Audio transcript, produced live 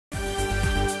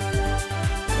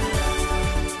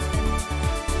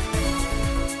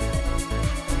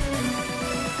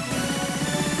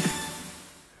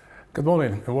Good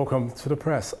morning and welcome to the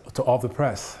press, to Off the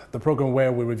Press, the program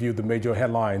where we review the major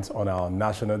headlines on our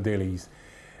national dailies.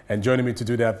 And joining me to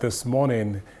do that this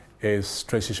morning is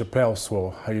Tracy Chappelle.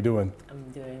 So, how you doing? I'm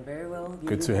doing very well.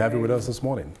 Good to have you with us this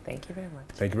morning. Thank you very much.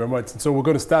 Thank you very much. So we're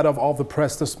going to start off the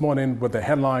press this morning with the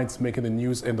headlines making the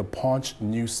news in the Punch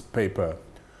newspaper.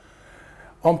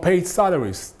 Unpaid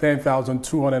salaries,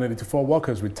 10,284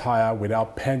 workers retire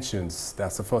without pensions.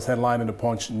 That's the first headline in the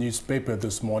Punch newspaper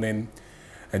this morning.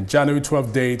 And January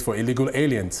 12th date for illegal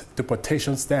aliens.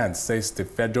 Deportation stands, says the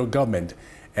federal government.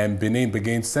 And Benin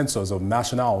begins census of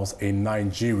nationals in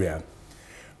Nigeria.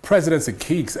 Presidency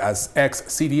kicks as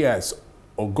ex-CDS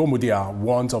Ogomudia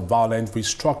warns of violent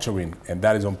restructuring. And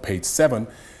that is on page 7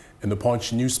 in the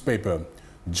Punch newspaper.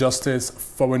 Justice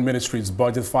Foreign Ministry's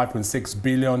budget 5.6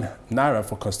 billion naira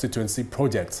for constituency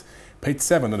projects. Page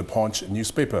 7 in the Punch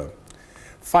newspaper.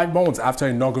 5 months after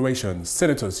inauguration,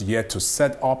 senators yet to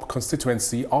set up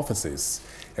constituency offices.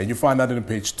 And you find that in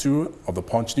page 2 of the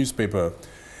Punch newspaper.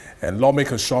 And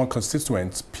lawmakers shun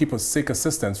constituents, people seek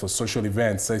assistance for social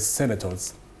events, says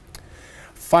senators.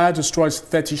 Fire destroys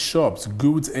 30 shops,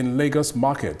 goods in Lagos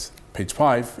market. Page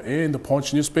 5 in the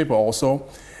Punch newspaper also.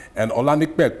 And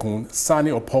Olanikbekun,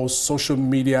 Sani opposed social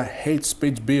media hate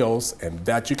speech bills, and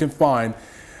that you can find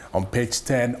on page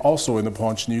 10, also in the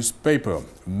Punch newspaper.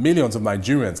 Millions of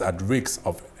Nigerians at risk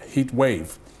of heat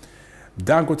wave.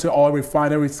 Dangote oil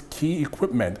refinery's key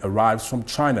equipment arrives from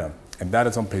China, and that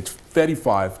is on page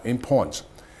 35 in Punch.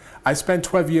 I spent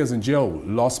 12 years in jail,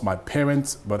 lost my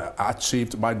parents, but I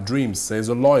achieved my dreams, says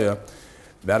a lawyer.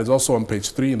 That is also on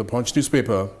page 3 in the Punch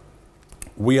newspaper.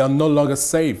 We are no longer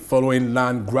safe following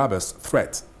land grabbers'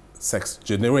 threat,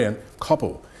 sexagenarian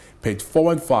couple. Page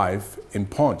 4 and 5 in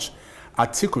Punch.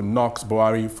 Atiku knocks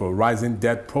Buhari for rising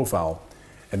debt profile,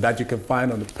 and that you can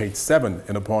find on page 7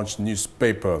 in the Punch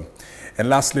newspaper. And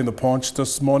lastly in the Punch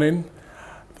this morning,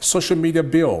 social media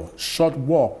bill, short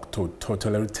walk to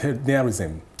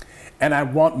totalitarianism. And I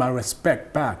want my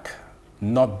respect back,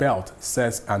 not belt,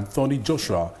 says Anthony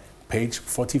Joshua, page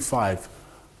 45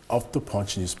 of the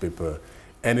Punch newspaper.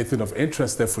 Anything of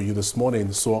interest there for you this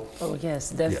morning? So, oh yes,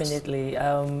 definitely.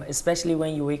 Yes. Especially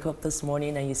when you wake up this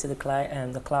morning and you see the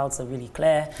clouds are really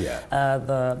clear. Yeah.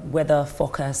 The weather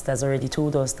forecast has already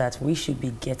told us that we should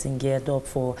be getting geared up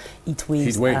for heat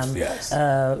waves. Heat waves, yes.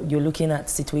 You're looking at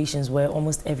situations where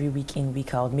almost every week in,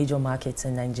 week out, major markets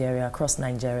in Nigeria, across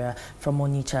Nigeria, from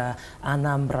Onitsha,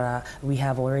 Anambra, we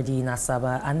have already in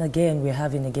Asaba, and again we're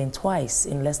having twice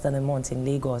in less than a month in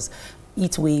Lagos.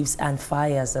 Heat waves and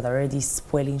fires that are already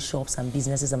spoiling shops and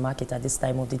businesses and market at this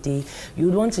time of the day. You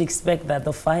would want to expect that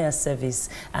the fire service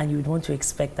and you would want to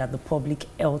expect that the public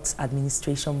health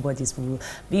administration bodies will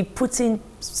be putting,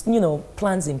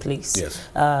 plans in place, yes.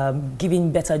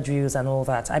 Giving better drills and all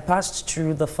that. I passed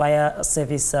through the fire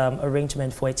service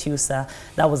arrangement for Etiusa.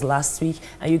 That was last week,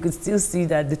 and you could still see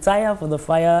that the tire for the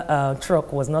fire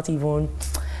truck was not even,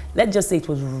 let's just say it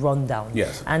was run down.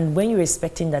 Yes. And when you're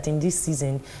expecting that in this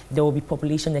season there will be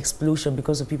population explosion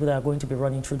because of people that are going to be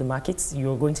running through the markets,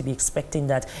 you're going to be expecting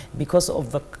that because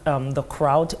of the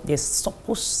crowd, there's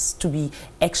supposed to be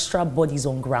extra bodies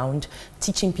on ground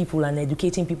teaching people and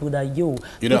educating people that,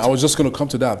 I was just going to come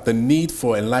to that. The need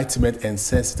for enlightenment and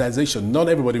sensitization. Not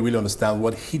everybody really understands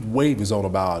what heat wave is all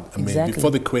about. I mean,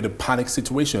 before they create a panic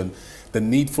situation, the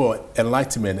need for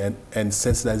enlightenment and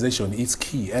sensitization is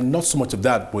key. And not so much of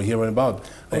that we're hearing about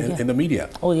in the media.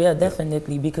 Oh, yeah,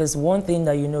 definitely. Because one thing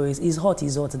that is hot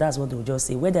is hot. That's what they'll just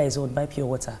say. Whether it's hot, buy pure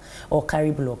water or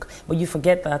carry block. But you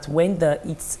forget that when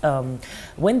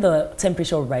the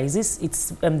temperature rises,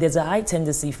 there's a high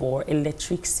tendency for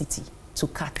electricity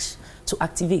to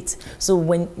activate. So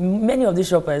when many of the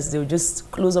shoppers, they'll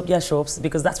just close up their shops,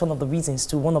 because that's one of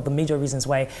the major reasons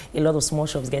why a lot of small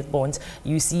shops get burnt.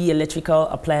 You see electrical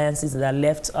appliances that are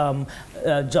left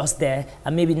just there,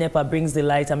 and maybe NEPA brings the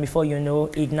light, and before you know,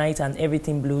 ignite and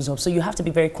everything blows up. So you have to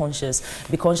be very conscious.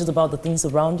 Be conscious about the things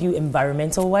around you,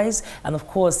 environmental-wise, and of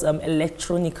course,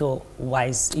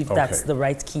 electronical-wise, if that's the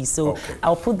right key. So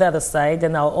I'll put that aside,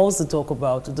 and I'll also talk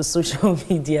about the social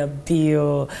media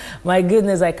bill. My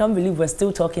goodness, I can't believe we're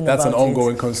still talking about it. That's an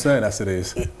ongoing concern, as it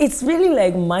is. It's really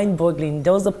like mind-boggling.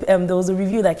 There was a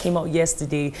review that came out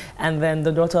yesterday, and then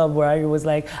the daughter of Buhari was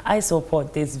like, I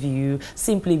support this view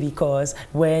simply because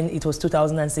when it was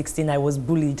 2016, I was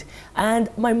bullied. And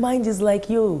my mind is like,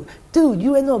 dude,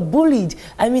 you were not bullied.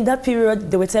 I mean, that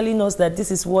period, they were telling us that this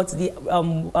is what the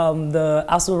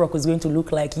Aso Rock was going to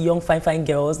look like. Young, fine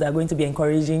girls that are going to be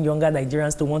encouraging younger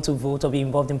Nigerians to want to vote or be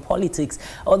involved in politics.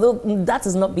 Although that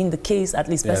has not been the case, at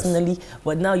least personally.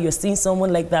 But now you're seeing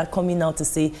someone like that coming out to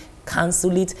say,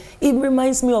 cancel it. It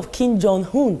reminds me of Kim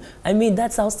Jong-un. I mean,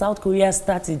 that's how South Korea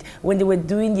started. When they were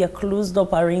doing their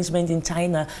closed-up arrangement in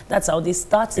China, that's how they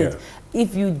started. Yeah.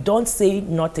 If you don't say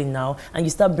nothing now and you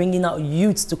start bringing out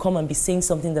youths to come and be saying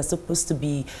something that's supposed to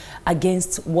be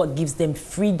against what gives them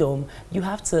freedom, you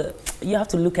have to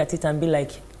look at it and be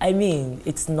like, I mean,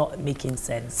 it's not making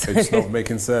sense. It's not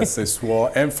making sense, they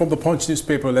swore. And from the Punch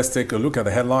newspaper, let's take a look at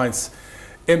the headlines.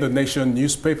 In the Nation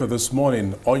newspaper this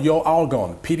morning, Oyo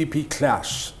Algon, PDP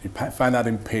clash. You find that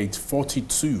in page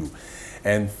 42.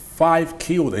 And 5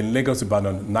 killed in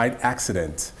Lagos-Ibadan night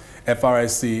accident.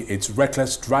 FRSC, it's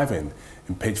reckless driving.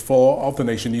 In page 4 of the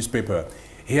Nation newspaper,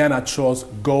 Iheanacho's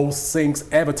goal sinks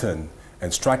Everton.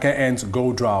 And striker ends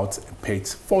goal drought.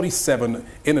 Page 47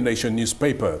 in the Nation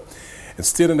newspaper. And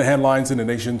still in the headlines in the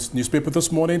Nation's newspaper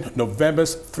this morning,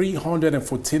 November's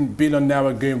 314 billion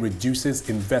naira gain reduces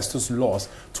investors' loss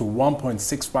to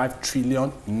 1.65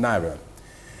 trillion naira.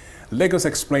 Lagos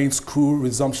explains coup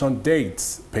resumption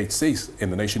dates, page 6 in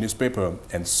the Nation newspaper,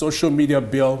 and social media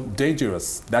bill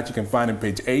dangerous, that you can find in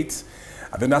page 8.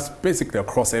 And then that's basically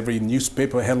across every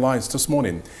newspaper headlines this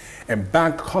morning. And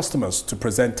bank customers to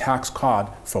present tax card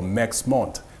from next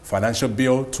month. Financial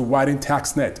bill to widen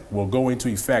tax net will go into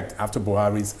effect after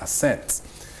Buhari's assent.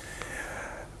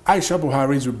 Aisha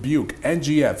Buhari's rebuke,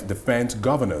 NGF defends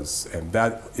governors, and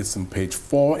that is on page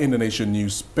 4 in the Nation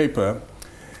newspaper.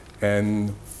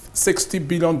 And $60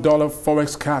 billion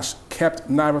forex cash kept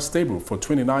Naira stable for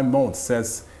 29 months,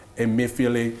 says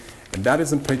Emefiele, and that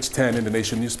is on page 10 in the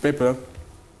Nation newspaper.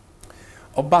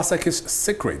 Obaseki's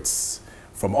secrets.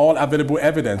 From all available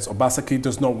evidence, Obaseki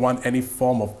does not want any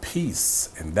form of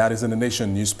peace, and that is in the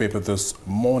Nation newspaper this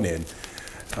morning.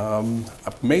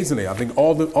 Amazingly, I think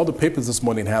all the papers this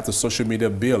morning have the social media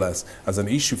bill as an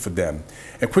issue for them.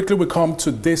 And quickly we come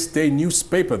to This Day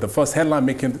newspaper. The first headline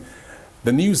making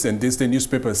the news in This Day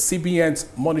newspaper, CBN's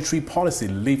monetary policy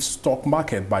lifts stock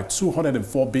market by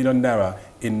 204 billion naira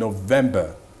in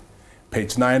November.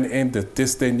 Page 9 in the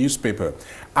This Day newspaper.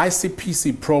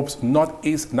 ICPC probes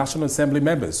Northeast National Assembly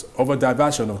members over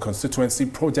diversion of constituency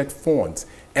project funds.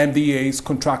 MDA's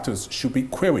contractors should be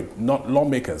queried, not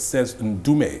lawmakers, says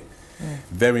Ndume.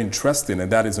 Very interesting, and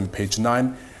that is on page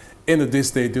 9 in the This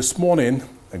Day this morning.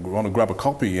 And we want to grab a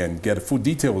copy and get the full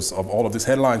details of all of these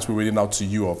headlines we're reading out to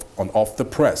you on Off the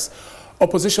Press.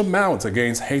 Opposition mounts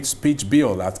against hate speech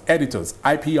bill as editors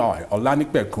IPI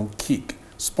Olanipekun Kunkik.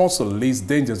 Sponsor lists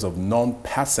dangers of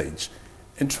non-passage.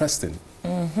 Interesting.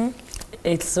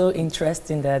 It's so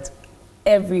interesting that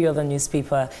every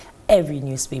newspaper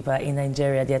in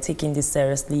Nigeria, they are taking this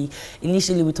seriously.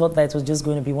 Initially, we thought that it was just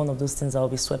going to be one of those things that will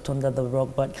be swept under the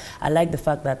rug, but I like the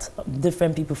fact that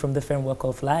different people from different walks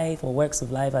of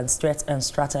life and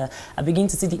strata are beginning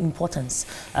to see the importance.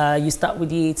 You start with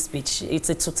the hate speech. It's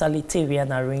a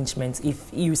totalitarian arrangement. If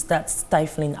you start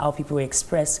stifling how people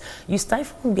express, you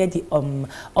stifle get the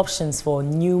options for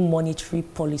new monetary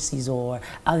policies or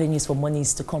avenues for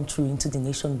monies to come through into the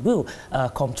nation will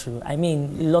come through. I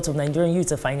mean, a lot of Nigerian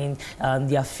youths are finding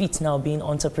their feet now being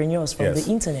entrepreneurs from the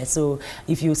internet. So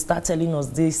if you start telling us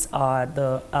these are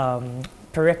the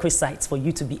prerequisites for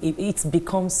you to be, it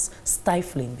becomes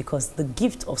stifling, because the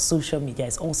gift of social media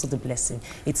is also the blessing.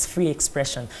 It's free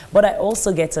expression. But I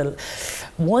also get to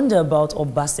wonder about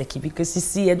Obaseki, because you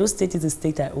see, Edo State is a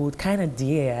state I would kind of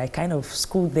dare. I kind of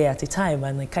schooled there at a time,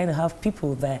 and I kind of have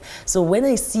people there. So when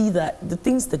I see that the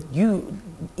things that you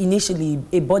initially,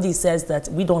 a body says that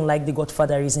we don't like the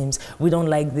godfatherisms, we don't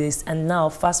like this, and now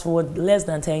fast forward less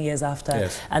than 10 years after,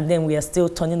 and then we are still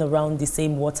turning around the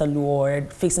same Waterloo or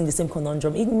facing the same conundrum.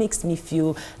 It makes me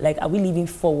feel like, are we moving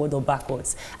forward or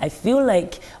backwards? I feel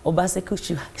like Obaseki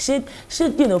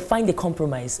should you know, find a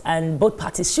compromise, and both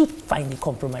parties should find a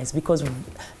compromise, because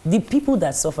the people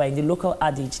that suffer, in the local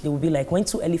adage, they will be like, when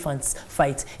two elephants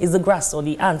fight, it's the grass or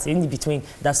the ants in between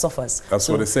that suffers. That's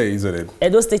what they say, isn't it?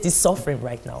 Edo State is suffering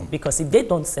right now, because if they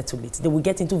don't settle it, they will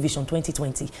get into Vision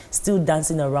 2020, still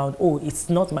dancing around, oh, it's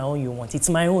not my own you want, it's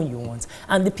my own you want.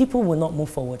 And the people will not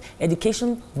move forward.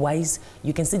 Education-wise,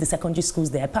 you can see the secondary schools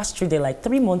there. I passed through there like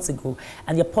 3 months ago,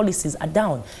 and their policies are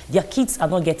down. Their kids are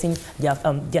not getting,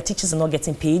 their teachers are not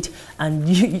getting paid, and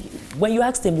when you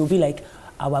ask them, you'll be like,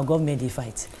 our government, they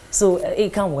fight. So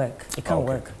it can't work. It can't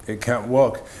work. It can't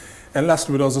work. And last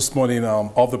with us this morning,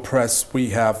 of the press, we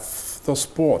have the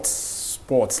sports.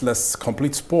 Let's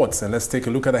complete sports, and let's take a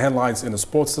look at the headlines in the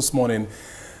sports this morning.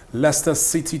 Leicester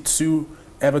City 2,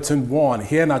 Everton 1.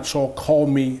 Iheanacho, call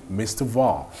me Mr.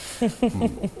 VAR.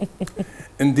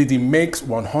 Ndidi makes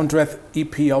 100th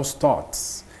EPL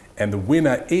starts, and the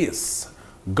winner is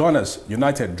Gunners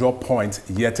United drop point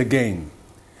yet again.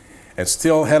 And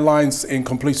still headlines in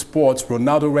complete sports,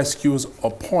 Ronaldo rescues a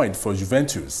point for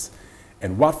Juventus.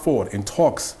 And Watford in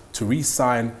talks to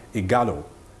re-sign Igalo.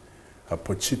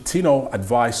 Pochettino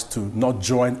advised to not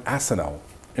join Arsenal.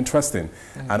 Interesting.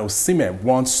 And Osimhen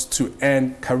wants to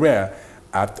end career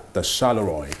at the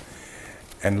Charleroi.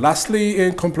 And lastly,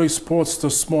 in complete sports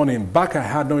this morning, Barca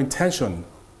had no intention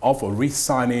of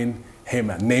re-signing him,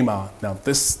 Neymar. Now,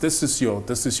 this is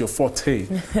your forte.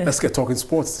 Let's get talking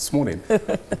sports this morning.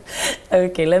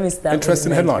 Okay, let me start.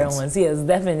 Interesting headlines. Ones. Yes,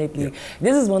 definitely. Yeah.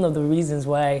 This is one of the reasons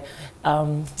why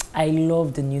I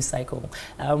love the news cycle.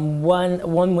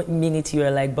 One minute you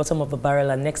are like bottom of the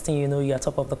barrel, and next thing you know you are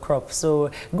top of the crop. So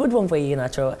good one for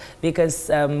Iheanacho, because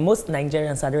most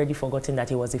Nigerians had already forgotten that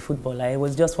he was a footballer. It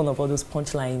was just one of all those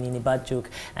punchlines in a bad joke,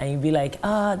 and you'd be like,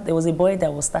 there was a boy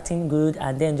that was starting good,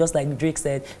 and then just like Drake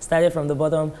said, started from the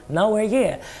bottom. Now we're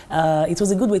here. It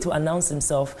was a good way to announce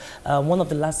himself. One of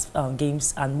the last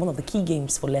games and one of the key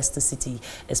games for Leicester City,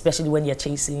 especially when you're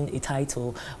chasing a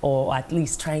title, or at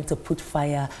least trying to put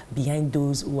fire behind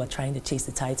those who are trying to chase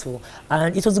the title.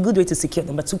 And it was a good way to secure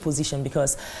number 2 position,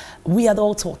 because we had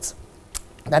all thought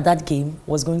that game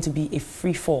was going to be a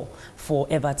free fall for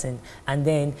Everton, and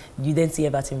then you then see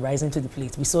Everton rising to the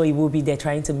plate. We saw he will be there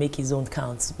trying to make his own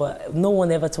counts, but no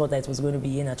one ever thought that it was going to be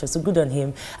Iheanacho. So good on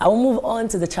him. I will move on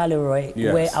to the Charleroi,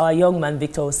 where our young man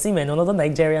Victor Osimhen, another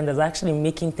Nigerian that's actually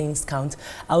making things count.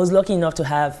 I was lucky enough to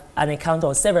have an encounter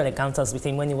or several encounters with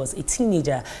him when he was a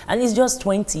teenager, and he's just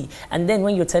 20. And then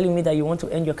when you're telling me that you want to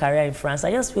end your career in France,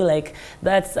 I just feel like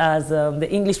that's, as the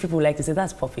English people like to say,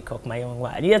 that's poppycock, my young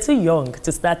man. You're too young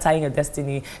to start tying your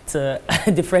destiny to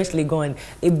the French League on.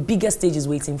 A bigger stage is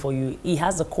waiting for you. He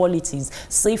has the qualities,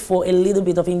 save for a little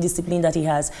bit of indiscipline that he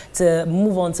has, to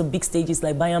move on to big stages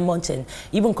like Bayern Munchen,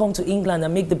 even come to England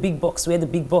and make the big bucks where the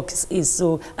big bucks is.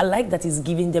 So I like that he's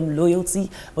giving them loyalty,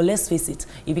 but let's face it,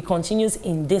 if he continues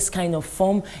in this kind of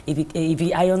form, if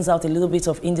he irons out a little bit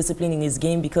of indiscipline in his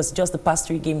game, because just the past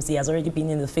 3 games he has already been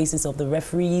in the faces of the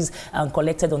referees and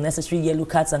collected unnecessary yellow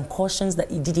cards and cautions that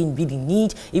he didn't really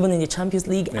need, even in the Champions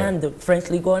League and the French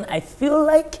League on. I feel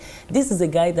like this is a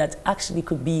guy that actually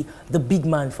could be the big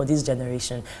man for this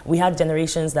generation. We had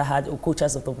generations that had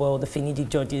coaches of the world, the Finidi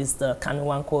Georges, the Kanu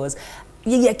Wankos,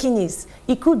 Yekinis.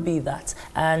 He could be that,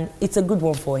 and it's a good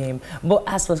one for him. But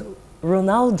as for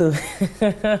Ronaldo,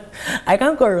 I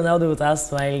can't call Ronaldo without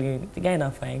smiling. The guy is not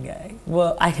a fine guy.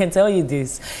 Well, I can tell you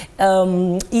this.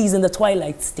 He's in the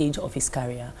twilight stage of his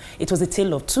career. It was a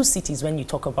tale of 2 cities when you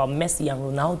talk about Messi and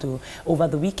Ronaldo over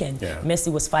the weekend.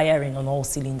 Messi was firing on all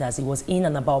cylinders. He was in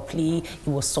and about play. He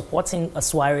was supporting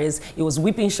Suarez. He was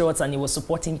whipping shots and he was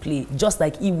supporting play, just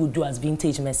like he would do as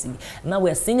vintage Messi. Now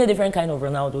we're seeing a different kind of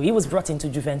Ronaldo. He was brought into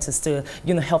Juventus to,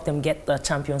 help them get the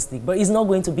Champions League, but he's not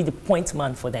going to be the point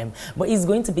man for them. But he's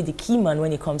going to be the key man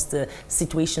when it comes to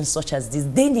situations such as this.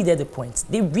 They needed a point.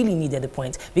 They really needed a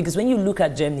point. Because when you look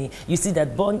at Germany, you see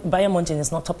that Bayern Munchen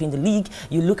is not topping the league.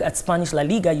 You look at Spanish La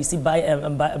Liga, you see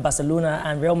Barcelona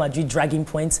and Real Madrid dragging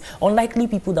points. Unlikely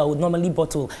people that would normally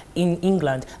bottle in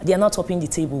England, they are not topping the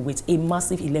table with a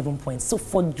massive 11 points. So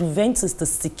for Juventus to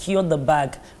secure the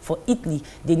bag for Italy,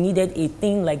 they needed a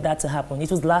thing like that to happen.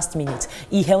 It was last minute.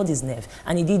 He held his nerve,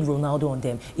 and he did Ronaldo on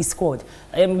them. He scored.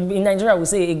 In Nigeria, we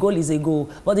say a goal is a goal.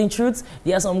 But in truth,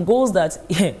 there are some goals that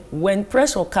when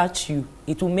pressure catch you,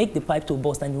 it will make the pipe to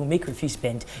burst and it will make your fish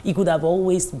bend. He could have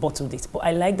always bottled it. But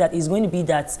I like that he's going to be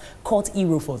that court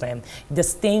hero for them. The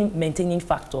staying, maintaining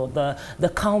factor,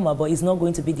 the calmer, but it's not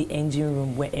going to be the engine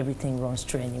room where everything runs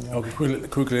through anymore. Okay,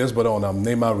 quickly, let's put on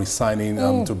Neymar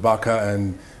resigning to Barca,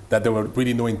 and that there were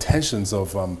really no intentions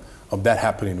of that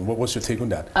happening. What's your take on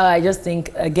that? I just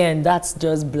think, again, that's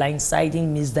just blindsiding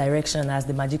misdirection, as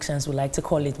the magicians would like to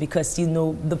call it, because,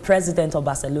 the president of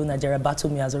Barcelona, Gerard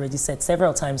Bartomeu, has already said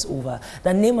several times over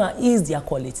that Neymar is their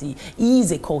quality. He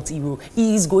is a cult hero.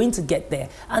 He is going to get there.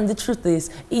 And the truth is,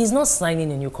 he's not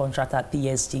signing a new contract at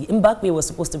PSG. Mbappe was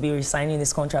supposed to be resigning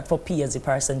his contract for PSG,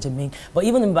 Paris Saint-Germain. But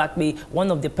even Mbappe, one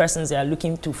of the persons they are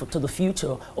looking to the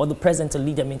future, or the present to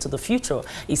lead them into the future,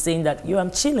 is saying that,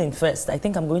 I'm chilling first. I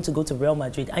think I'm going to go to Real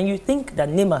Madrid. And you think that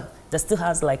Neymar, that still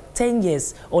has like 10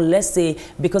 years, or let's say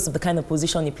because of the kind of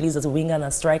position he plays as a winger and a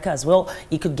striker as well,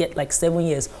 he could get like 7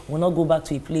 years, will not go back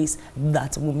to a place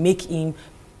that will make him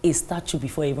a statue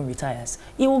before he even retires.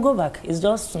 He will go back. It's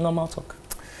just normal talk.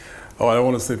 Oh, I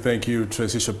want to say thank you,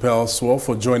 Tracy Chappelle-Swell,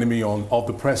 for joining me on Off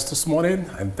the Press this morning.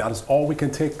 And that is all we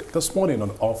can take this morning on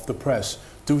Off the Press.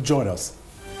 Do join us.